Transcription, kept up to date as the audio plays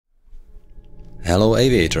Hello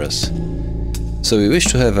aviators! So we wish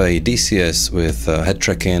to have a DCS with head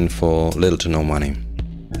tracking for little to no money.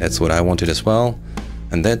 That's what I wanted as well,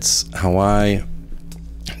 and that's how I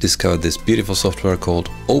discovered this beautiful software called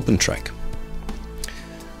opentrack.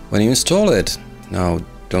 When you install it, now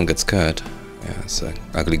don't get scared, yeah, it's an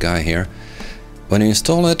ugly guy here. When you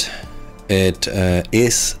install it, it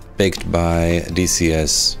is picked by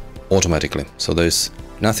DCS automatically, so there's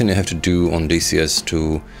nothing you have to do on DCS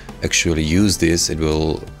to actually use this. It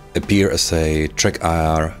will appear as a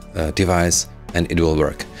TrackIR device and it will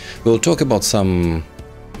work. We'll talk about some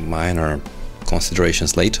minor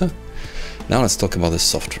considerations later. Now let's talk about the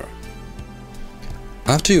software.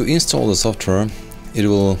 After you install the software, it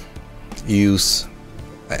will use,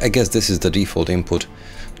 I guess this is the default input,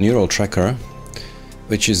 neural tracker,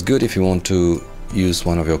 which is good if you want to use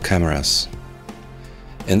one of your cameras.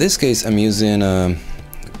 In this case I'm using a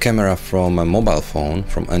camera from a mobile phone,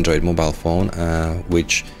 from Android mobile phone,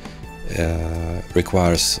 which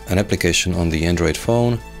requires an application on the Android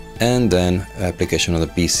phone and then application on the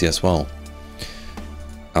PC as well.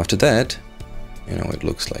 After that, you know, it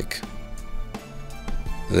looks like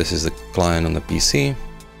this is the client on the PC,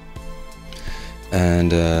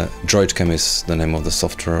 and DroidCam is the name of the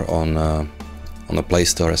software on the Play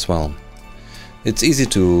Store as well. It's easy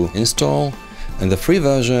to install, and the free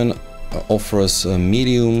version offers a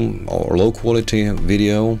medium or low quality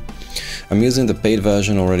video. I'm using the paid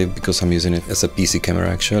version already because I'm using it as a PC camera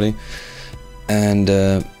actually, and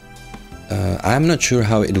I'm not sure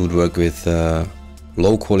how it would work with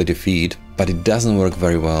low quality feed, but it doesn't work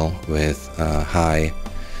very well with high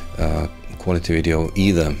quality video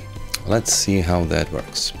either. Let's see how that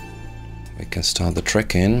works. We can start the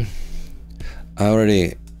tracking. I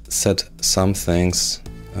already set some things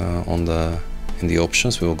in the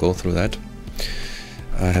options. We will go through that.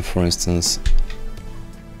 I have, for instance,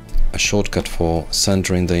 a shortcut for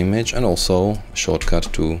centering the image and also a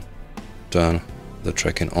shortcut to turn the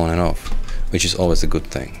tracking on and off, which is always a good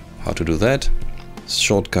thing. How to do that?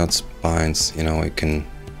 Shortcuts, binds, you know, you can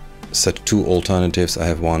set two alternatives. I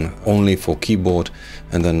have one only for keyboard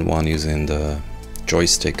and then one using the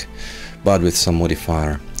joystick, but with some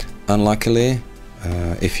modifier. Unluckily,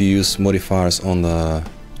 if you use modifiers on the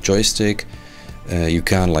joystick, you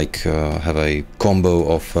can't have a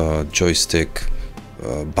combo of joystick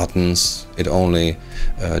buttons. It only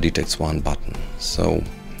detects one button, so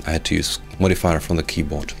I had to use modifier from the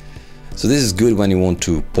keyboard. So this is good when you want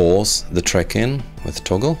to pause the tracking with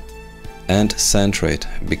toggle and center it,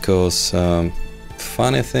 because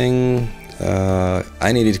funny thing,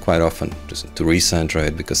 I need it quite often just to recenter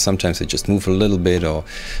it, because sometimes I just move a little bit, or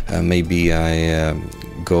maybe I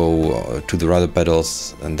go to the rudder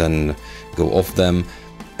pedals and then go off them,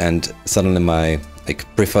 and suddenly my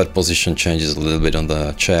preferred position changes a little bit on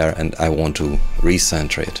the chair and I want to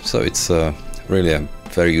recenter it. So it's really a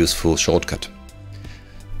very useful shortcut.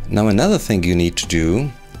 Now another thing you need to do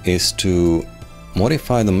is to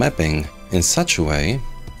modify the mapping in such a way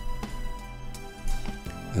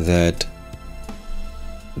that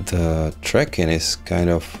the tracking is kind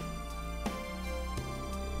of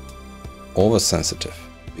oversensitive,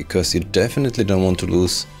 because you definitely don't want to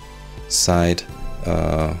lose sight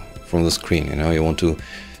from the screen. You know, you want to,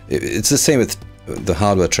 it's the same with the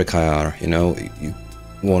hardware TrackIR, you know, you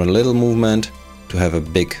want a little movement to have a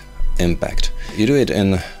big impact. You do it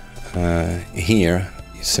in here,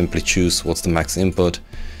 you simply choose what's the max input,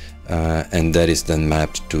 and that is then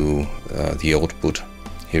mapped to the output.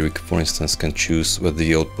 Here you, for instance, can choose whether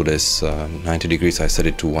the output is 90 degrees. I set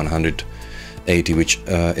it to 180, which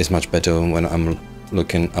is much better when I'm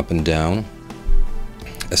looking up and down.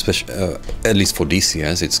 Especially, at least for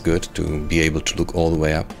DCS, it's good to be able to look all the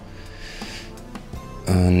way up.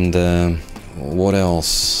 And what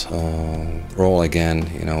else? Roll again,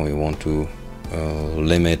 you know, we want to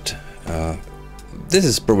limit. This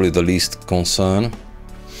is probably the least concern.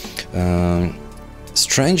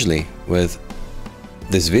 Strangely, with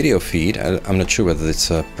this video feed, I'm not sure whether it's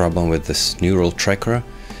a problem with this neural tracker,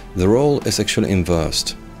 the roll is actually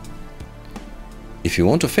inversed. If you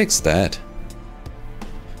want to fix that,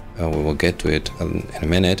 we will get to it in a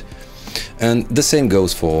minute. And the same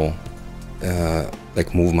goes for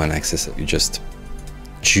movement axis. You just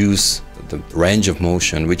choose the range of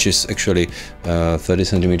motion, which is actually 30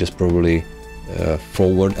 centimeters probably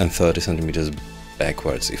forward and 30 centimeters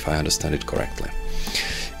backwards, if I understand it correctly.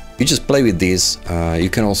 You just play with these.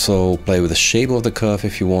 You can also play with the shape of the curve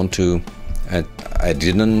if you want to. I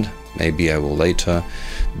didn't, maybe I will later,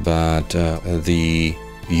 but the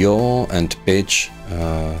yaw and pitch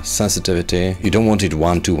sensitivity, you don't want it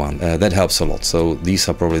 1-to-1. That helps a lot. So these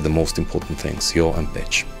are probably the most important things, yaw and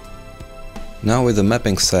pitch. Now with the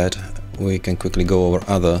mapping set, we can quickly go over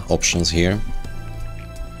other options here.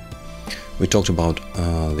 We talked about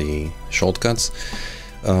the shortcuts.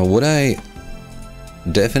 What I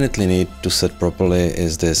definitely need to set properly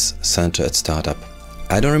is this center at startup.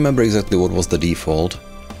 I don't remember exactly what was the default,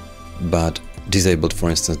 but disabled, for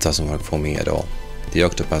instance, doesn't work for me at all. The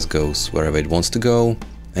octopus goes wherever it wants to go,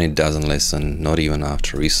 and it doesn't listen, not even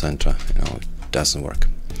after recenter. It doesn't work.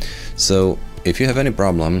 So if you have any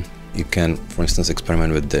problem, you can, for instance,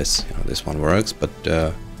 experiment with this. This one works,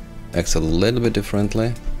 but acts a little bit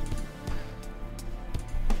differently.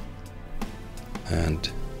 And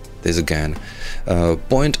this again,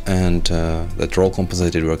 point and that roll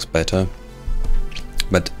compensated works better,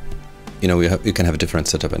 but you can have a different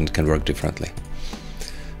setup and it can work differently.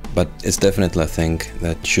 But it's definitely a thing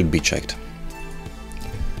that should be checked.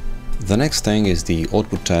 The next thing is the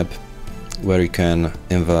output tab, where you can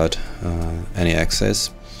invert any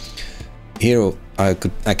axis. Here I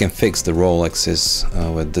can fix the roll axis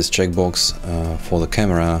with this checkbox for the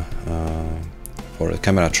camera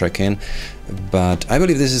tracking, but I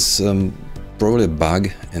believe this is probably a bug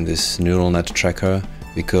in this neural net tracker,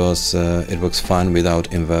 because it works fine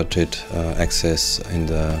without inverted axis in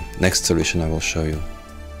the next solution I will show you.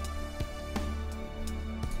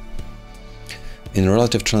 In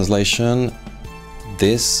relative translation,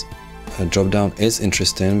 this drop-down is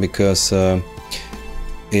interesting because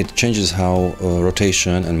it changes how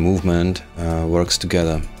rotation and movement works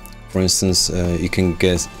together. For instance, you can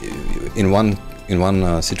guess in one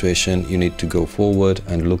situation you need to go forward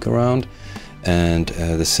and look around, and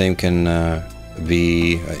the same can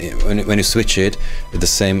be when you switch it, the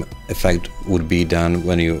same effect would be done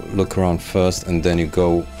when you look around first and then you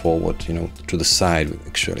go forward, to the side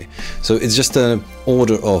actually. So it's just an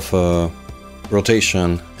order of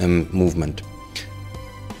rotation and movement.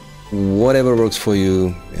 Whatever works for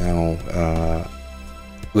you,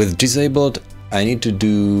 with disabled I need to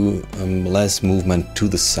do less movement to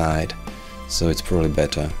the side, so it's probably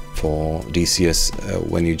better for DCS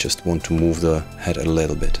when you just want to move the head a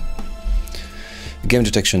little bit. Game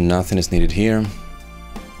detection, nothing is needed here.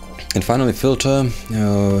 And finally filter,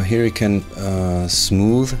 here you can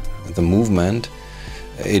smooth the movement.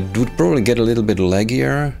 It would probably get a little bit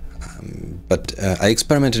laggier, but I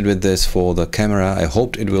experimented with this for the camera. I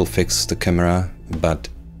hoped it will fix the camera, but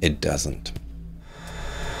it doesn't.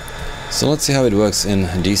 So let's see how it works in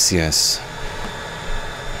DCS.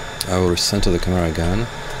 I will recenter the camera again,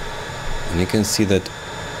 and you can see that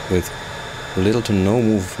with little to no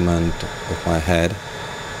movement of my head,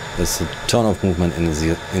 there's a ton of movement in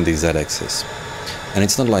the z-axis. And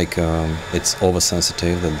it's not like it's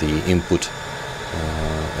oversensitive, that the input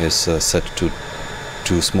is set to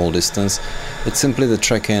too small distance. It's simply the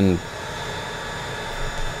tracking,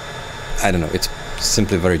 I don't know, it's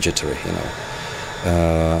simply very jittery,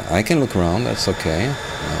 I can look around, that's okay.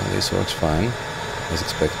 This works fine, as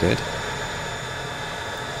expected.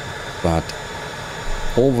 But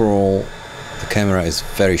overall, the camera is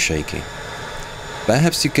very shaky.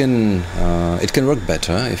 Perhaps it can work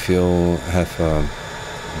better if you have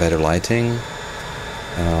better lighting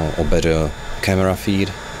or better camera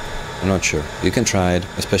feed. I'm not sure. You can try it,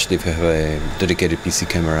 especially if you have a dedicated PC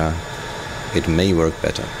camera. It may work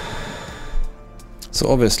better. So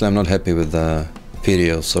obviously I'm not happy with the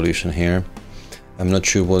video solution here. I'm not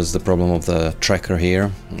sure what is the problem of the tracker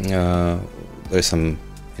here. There's some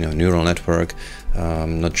neural network.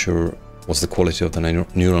 I'm not sure what's the quality of the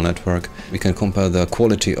neural network. We can compare the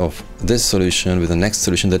quality of this solution with the next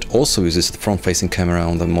solution that also uses the front-facing camera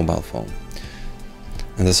on the mobile phone.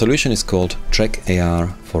 And the solution is called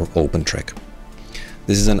TrackAR for opentrack.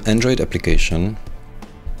 This is an Android application.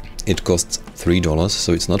 It costs $3,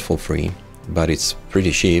 so it's not for free, but it's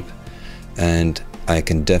pretty cheap, and I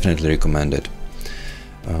can definitely recommend it.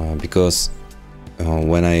 Because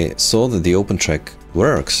when I saw that the opentrack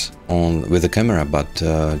works with the camera, but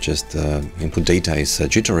just input data is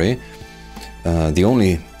jittery, the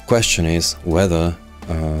only question is whether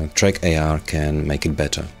TrackAR can make it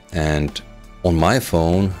better. And on my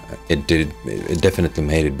phone, it definitely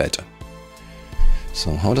made it better.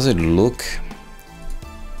 So how does it look?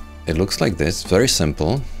 It looks like this, very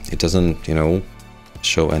simple. It doesn't,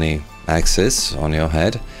 show any axis on your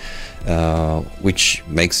head, which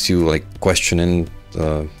makes you questioning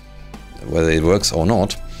whether it works or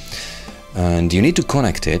not. And you need to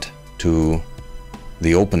connect it to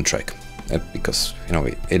the opentrack, because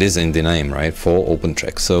it is in the name, right, for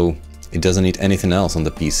opentrack. So it doesn't need anything else on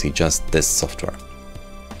the PC, just this software.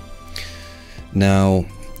 Now,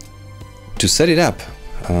 to set it up,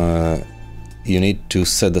 you need to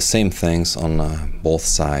set the same things on both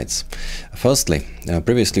sides. Firstly,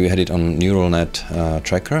 previously we had it on neuralnet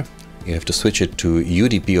tracker. You have to switch it to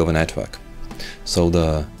UDP over network. So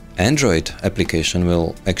the Android application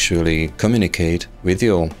will actually communicate with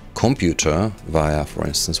your computer via, for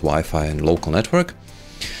instance, Wi-Fi and local network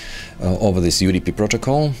over this UDP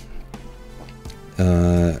protocol.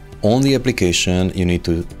 On the application, you need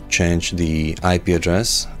to change the IP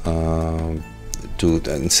address and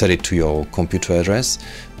set it to your computer address.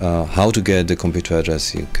 How to get the computer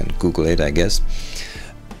address, you can Google it, I guess.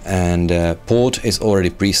 And port is already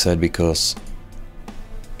preset because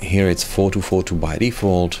here it's 4242 by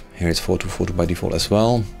default, here it's 4242 by default as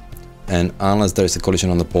well. And unless there is a collision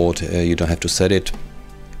on the port, you don't have to set it.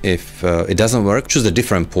 If it doesn't work, choose a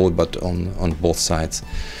different port, but on both sides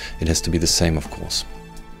it has to be the same, of course.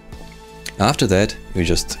 After that, you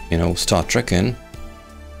just, start tracking,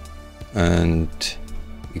 and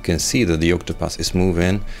you can see that the octopus is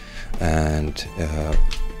moving, and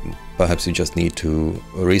perhaps you just need to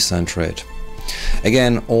recenter it.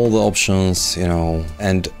 Again, all the options,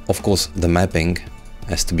 and of course the mapping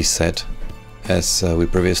has to be set as we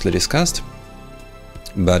previously discussed,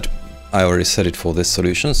 but I already set it for this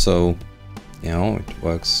solution, so it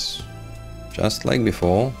works just like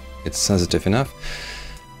before. It's sensitive enough,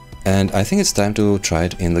 and I think it's time to try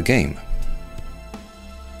it in the game.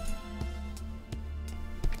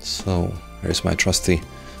 So here's my trusty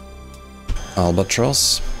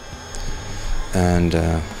albatross, and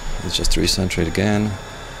let's just recenter it again,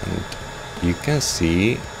 and you can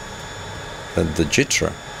see that the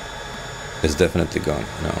jitter is definitely gone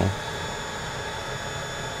now.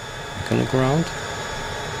 You can look around,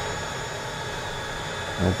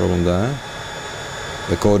 no problem there.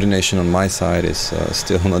 The coordination on my side is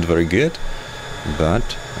still not very good,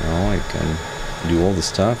 but I can do all the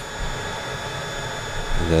stuff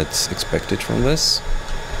that's expected from this.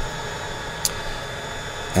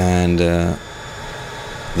 And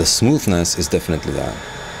the smoothness is definitely there.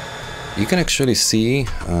 You can actually see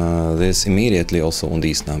this immediately also on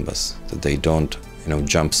these numbers, that they don't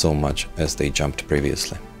jump so much as they jumped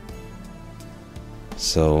previously.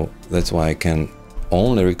 So that's why I can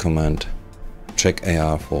only recommend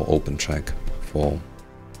TrackAR for opentrack for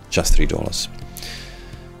just $3.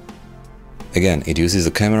 Again, it uses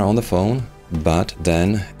the camera on the phone, but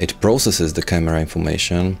then it processes the camera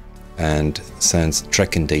information and sends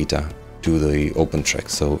tracking data to the opentrack,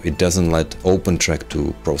 so it doesn't let opentrack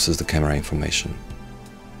to process the camera information.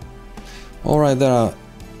 Alright, there are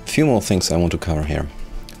a few more things I want to cover here.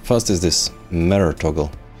 First is this mirror toggle.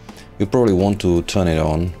 You probably want to turn it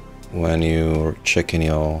on when you're checking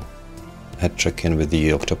your head tracking with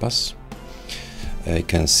the octopus. You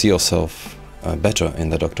can see yourself better in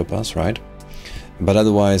that octopus, right? But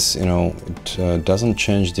otherwise, it doesn't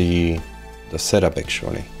change the setup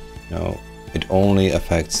actually. It only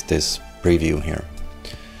affects this preview here.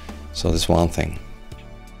 So that's one thing.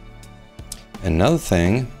 Another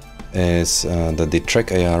thing is that the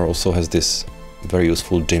TrackIR also has this very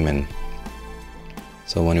useful dimming.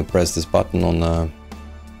 So when you press this button on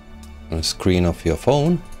the screen of your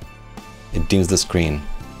phone, it dims the screen.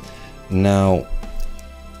 Now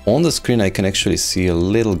on the screen I can actually see a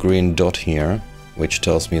little green dot here, which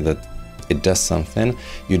tells me that it does something.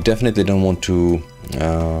 You definitely don't want to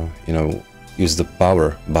use the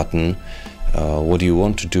power button. What you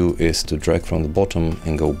want to do is to drag from the bottom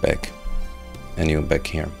and go back, and you're back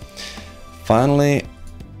here. Finally,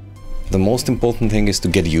 the most important thing is to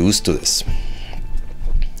get used to this.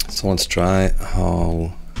 So let's try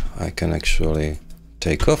how I can actually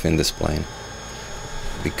take off in this plane,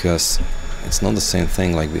 because it's not the same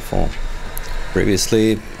thing like before.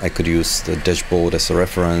 Previously I could use the dashboard as a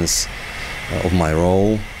reference of my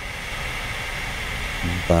roll,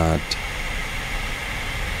 but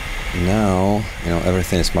now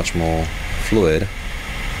everything is much more fluid,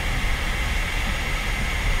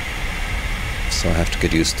 so I have to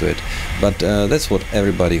get used to it. But that's what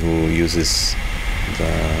everybody who uses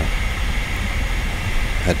the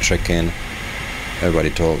head tracking, everybody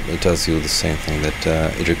tells you the same thing, that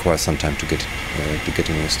it requires some time to get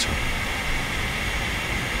used to.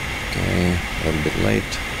 Okay, a little bit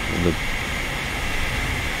late.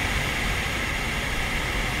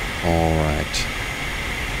 All right.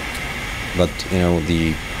 But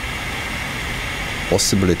the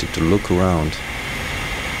possibility to look around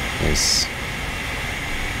is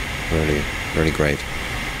really, really great.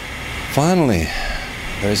 Finally,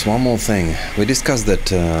 there is one more thing. We discussed that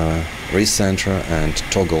recenter and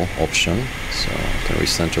toggle option. So I can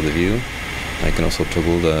recenter the view. I can also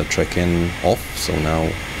toggle the tracking off, so now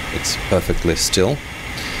it's perfectly still.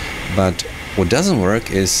 But What doesn't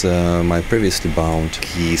work is my previously bound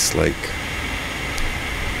keys, like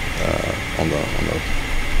on the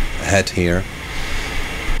head here.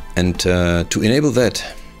 And to enable that,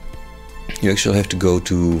 you actually have to go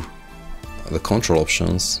to the control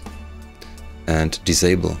options and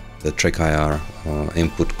disable the TrackIR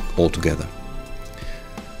input altogether.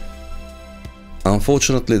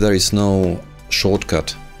 Unfortunately, there is no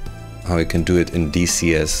shortcut how you can do it in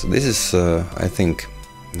DCS. This is, I think,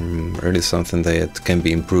 really something that can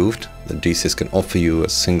be improved. The DCS can offer you a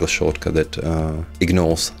single shortcut that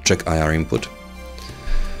ignores TrackIR input.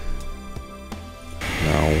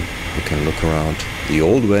 Now you can look around the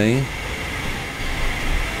old way,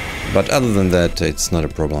 but other than that, it's not a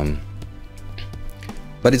problem.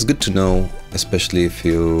 But it's good to know, especially if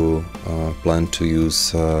you plan to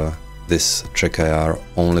use this TrackIR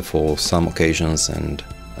only for some occasions and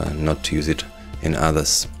not to use it in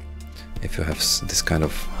others, if you have this kind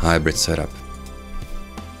of hybrid setup.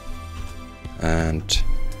 And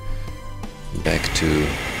back to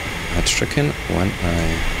head tracking when I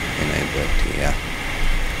enable it, yeah.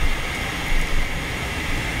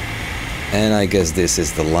 And I guess this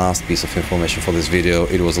is the last piece of information for this video.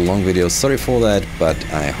 It was a long video, sorry for that, but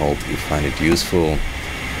I hope you find it useful.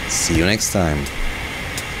 See you next time.